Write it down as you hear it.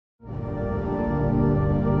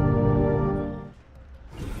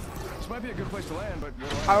might be a good place to land, but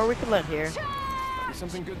How are we to land here? there's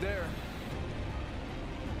something good there.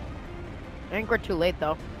 I think we're too late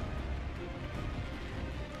though.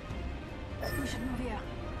 We should move here.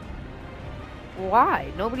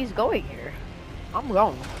 Why? Nobody's going here. I'm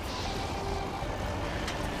going.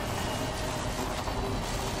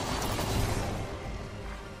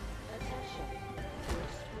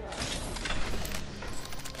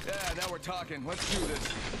 Yeah, now we're talking. Let's do this.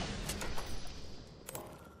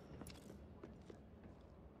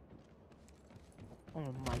 Oh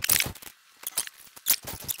my.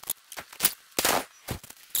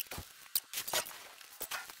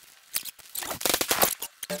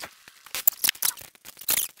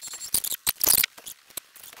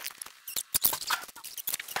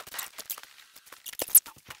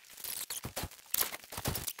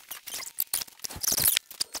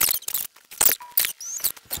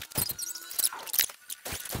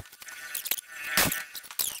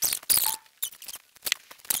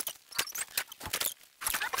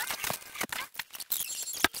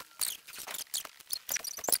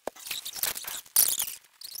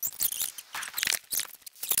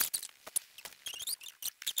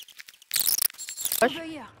 Push. Over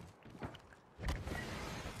here.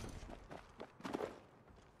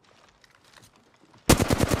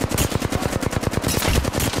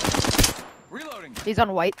 Reloading. He's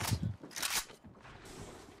on whites.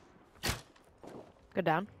 Go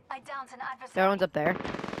down. I downed an adversary. The other one's up there.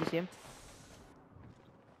 You see him?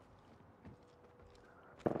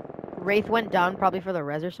 Wraith went down probably for the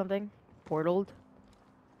res or something. Portaled. Do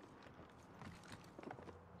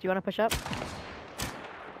you want to push up?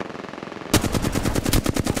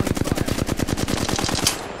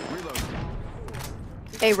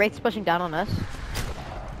 Hey, Wraith's pushing down on us.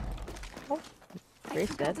 Oh,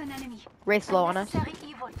 Wraith's dead. Wraith's low on us. They're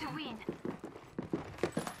hitting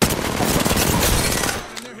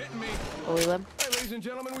me. Bully them. Hey, ladies and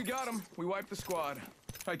gentlemen, we got him. We wiped the squad. All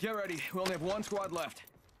right, get ready. We only have one squad left.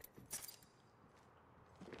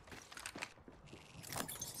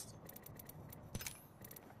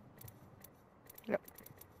 Yep.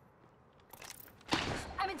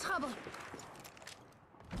 I'm in trouble.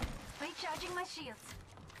 Recharging my shields.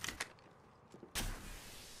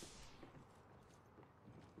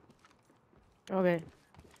 Okay.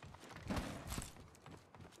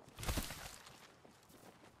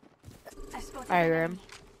 I hear him.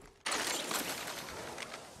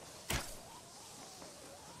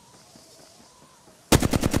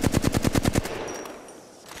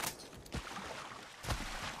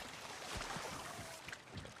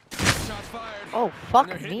 Shots fired. Oh, fuck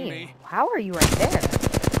They're hitting me. How are you right there?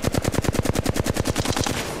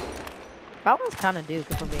 That was kind of Duke,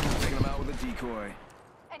 if I'm being honest. Taking them out with a decoy.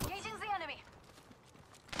 Engaging the enemy.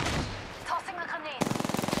 Tossing a grenade.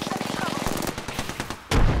 I'm in trouble.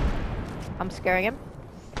 I'm scaring him.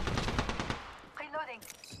 Reloading.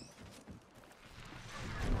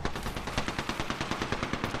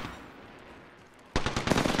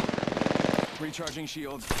 Recharging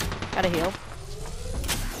shields. Gotta heal.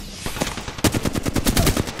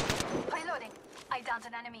 Reloading. I downed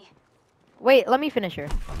an enemy. Wait, let me finish her.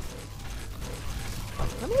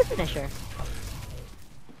 Let me finish her.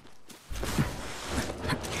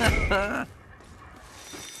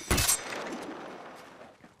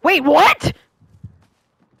 Wait, what?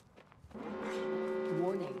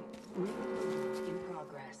 Warning. Reload in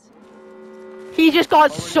progress. He just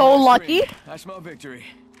got Already so on the lucky. screen. I smell victory.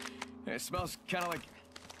 It smells kind of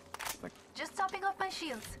like Just topping off my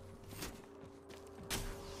shields.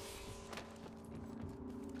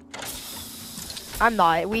 I'm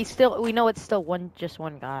not. We know it's still just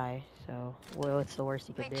one guy. So, well, it's the worst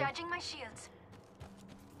he could do. Recharging my shields.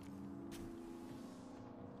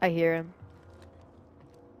 I hear him.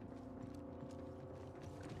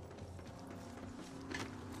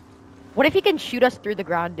 What if he can shoot us through the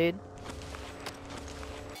ground, dude?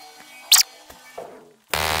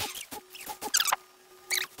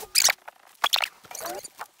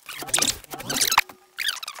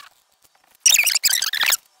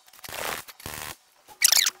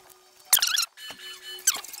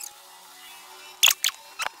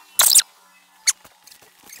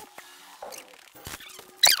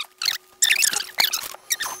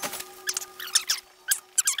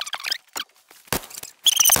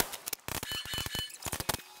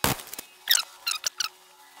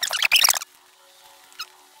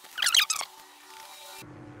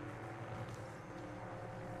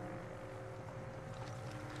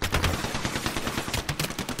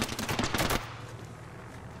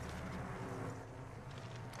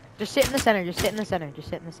 Just sit in the center, just sit in the center, just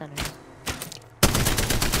sit in the center.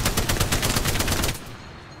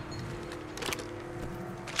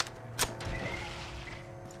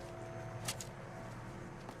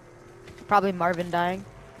 Probably Marvin dying.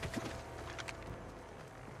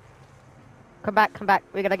 Come back, come back.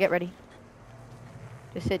 We gotta get ready.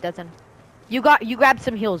 Just sit, doesn't. You grabbed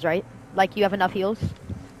some heals, right? Like you have enough heals?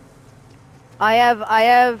 I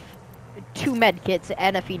have 2 med kits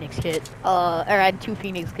and a Phoenix kit. Or I had 2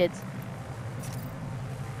 Phoenix kits.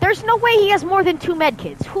 There's no way he has more than 2 med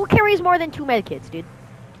kits. Who carries more than 2 med kits, dude?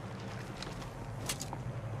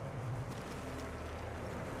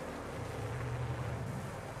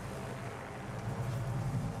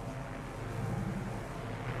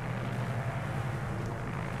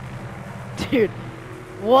 Dude,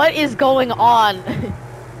 what is going on?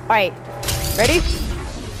 Alright, ready?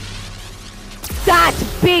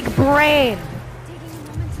 That's big brain!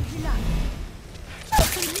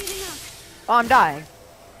 Oh, I'm dying.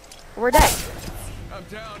 We're dead. I'm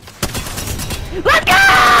down. Let's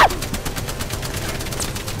go!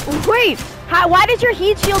 Wait, why did your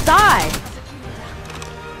heat shield die?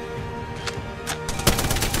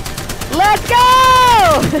 Let's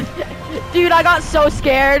go! Dude, I got so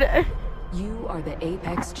scared. You are the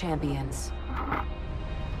Apex champions.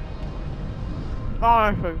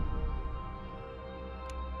 Honestly.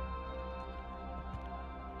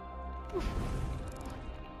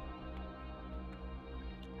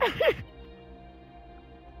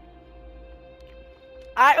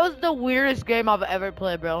 That was the weirdest game I've ever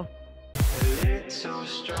played, bro. So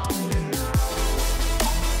strong.